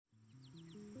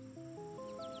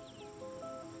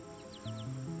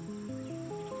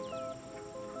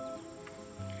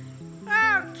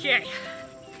Okay,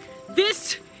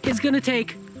 this is gonna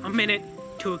take a minute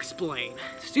to explain.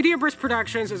 Studio Briss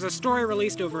Productions is a story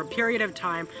released over a period of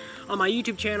time on my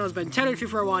YouTube channels,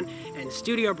 Ben10241 and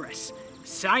Studio Briss.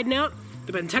 Side note,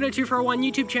 the Ben10241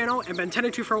 YouTube channel and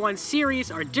Ben10241 series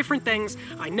are different things,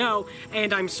 I know,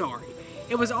 and I'm sorry.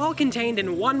 It was all contained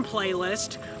in one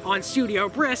playlist on Studio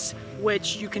Briss,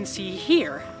 which you can see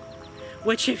here.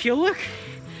 Which, if you look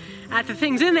at the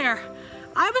things in there,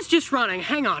 I was just running,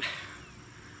 hang on.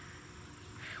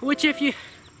 Which if you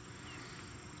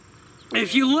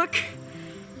look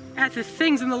at the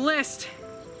things in the list,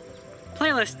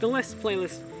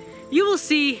 playlist, you will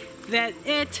see that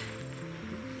it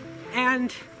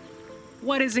and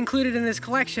what is included in this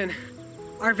collection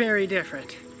are very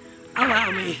different.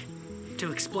 Allow me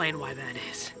to explain why that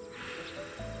is.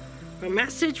 The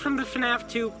message from the FNAF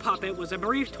 2 puppet was a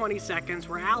brief 20 seconds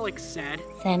where Alex said,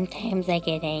 "Sometimes I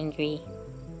get angry,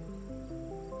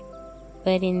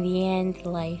 but in the end,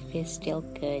 life is still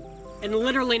good." And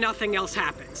literally nothing else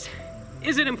happens.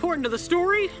 Is it important to the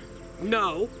story?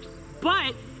 No.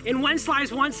 But in When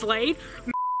Slice Once Laid,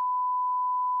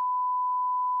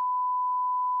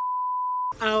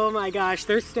 oh my gosh,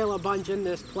 there's still a bunch in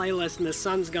this playlist and the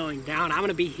sun's going down. I'm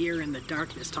gonna be here in the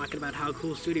darkness talking about how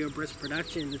cool Studio Briss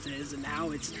Productions is and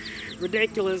how it's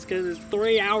ridiculous because it's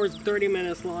 3 hours and 30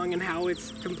 minutes long and how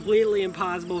it's completely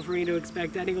impossible for me to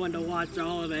expect anyone to watch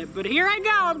all of it. But here I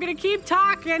go, I'm gonna keep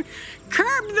talking.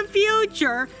 Curb the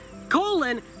Future,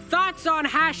 thoughts on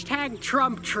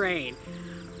 #Trump train.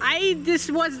 This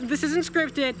isn't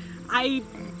scripted. I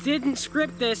didn't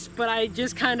script this, but I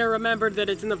just kind of remembered that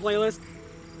it's in the playlist.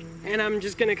 And I'm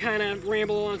just gonna kind of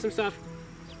ramble on some stuff.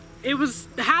 It was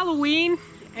Halloween,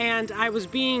 and I was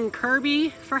being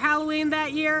Kirby for Halloween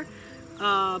that year,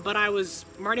 but I was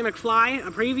Marty McFly a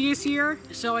previous year.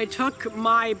 So I took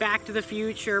my Back to the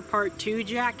Future Part 2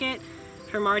 jacket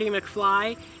for Marty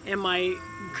McFly and my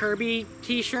Kirby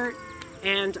t-shirt,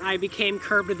 and I became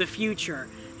Curb to the Future.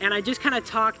 And I just kind of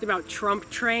talked about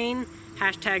Trump Train,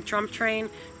 #Trump Train,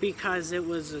 because it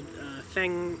was a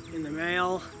thing in the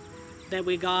mail that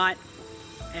we got,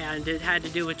 and it had to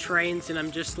do with trains, and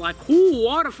I'm just like, ooh,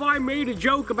 what if I made a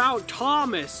joke about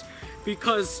Thomas?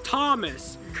 Because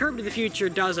Thomas. Curb to the Future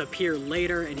does appear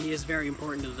later, and he is very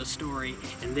important to the story,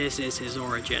 and this is his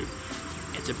origin.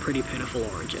 It's a pretty pitiful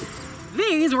origin.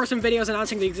 These were some videos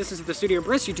announcing the existence of the Studio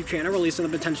Briss YouTube channel released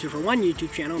on the Ben10241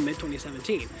 YouTube channel in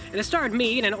mid-2017. And it starred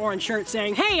me in an orange shirt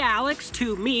saying, "Hey Alex,"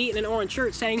 to me in an orange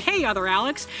shirt saying, "Hey other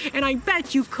Alex," and I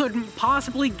bet you couldn't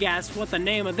possibly guess what the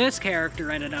name of this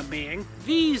character ended up being.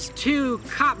 These two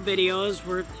cop videos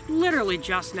were literally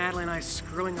just Natalie and I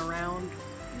screwing around.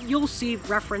 You'll see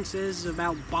references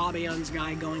about Bob Aeon's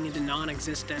guy going into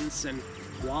non-existence and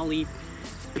Wally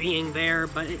being there,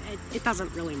 but it doesn't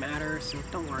really matter, so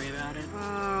don't worry about it.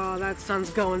 Oh, that sun's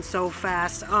going so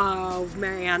fast. Oh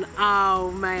man,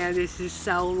 this is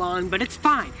so long, but it's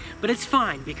fine.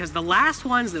 Because the last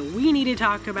ones that we need to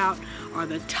talk about are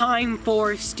the Time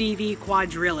for Stevie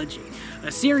quadrilogy,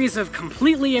 a series of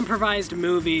completely improvised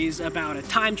movies about a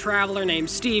time traveler named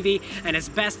Stevie and his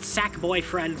best sack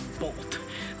boyfriend, Bolt.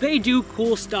 They do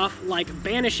cool stuff like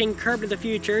banishing Curb to the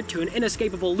Future to an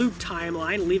inescapable loop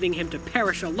timeline, leaving him to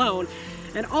perish alone,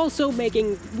 and also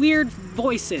making weird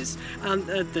voices on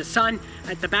the son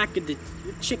at the back of the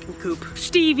chicken coop.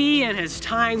 Stevie and his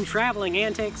time-traveling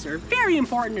antics are very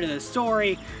important to the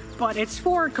story, but it's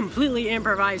 4 completely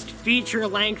improvised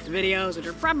feature-length videos that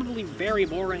are probably very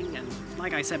boring, and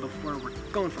like I said before, we're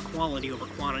going for quality over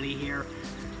quantity here.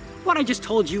 What I just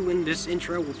told you in this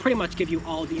intro will pretty much give you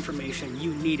all the information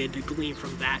you needed to glean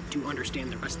from that to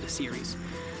understand the rest of the series.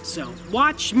 So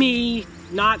watch me,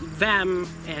 not them,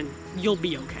 and you'll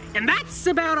be okay. And that's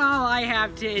about all I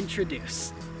have to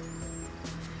introduce.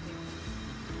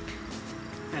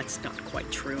 That's not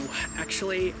quite true,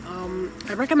 actually.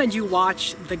 I recommend you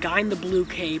watch The Guy in the Blue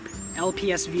Cape,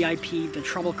 LPS VIP, The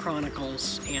Trouble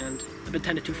Chronicles, and the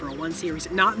Ben10241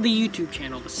 series, not the YouTube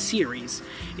channel, the series,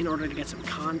 in order to get some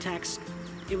context.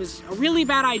 It was a really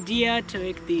bad idea to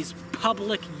make these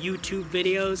public YouTube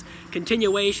videos,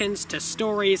 continuations to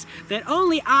stories that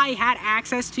only I had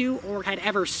access to or had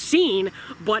ever seen,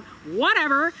 but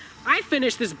whatever, I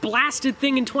finished this blasted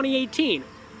thing in 2018.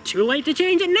 Too late to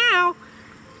change it now.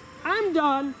 I'm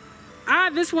done.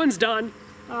 This one's done.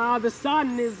 The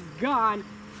sun is gone.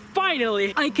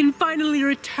 Finally, I can finally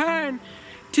return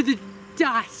to the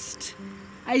dust.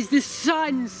 As the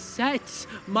sun sets,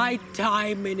 my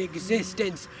time in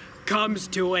existence comes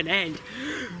to an end.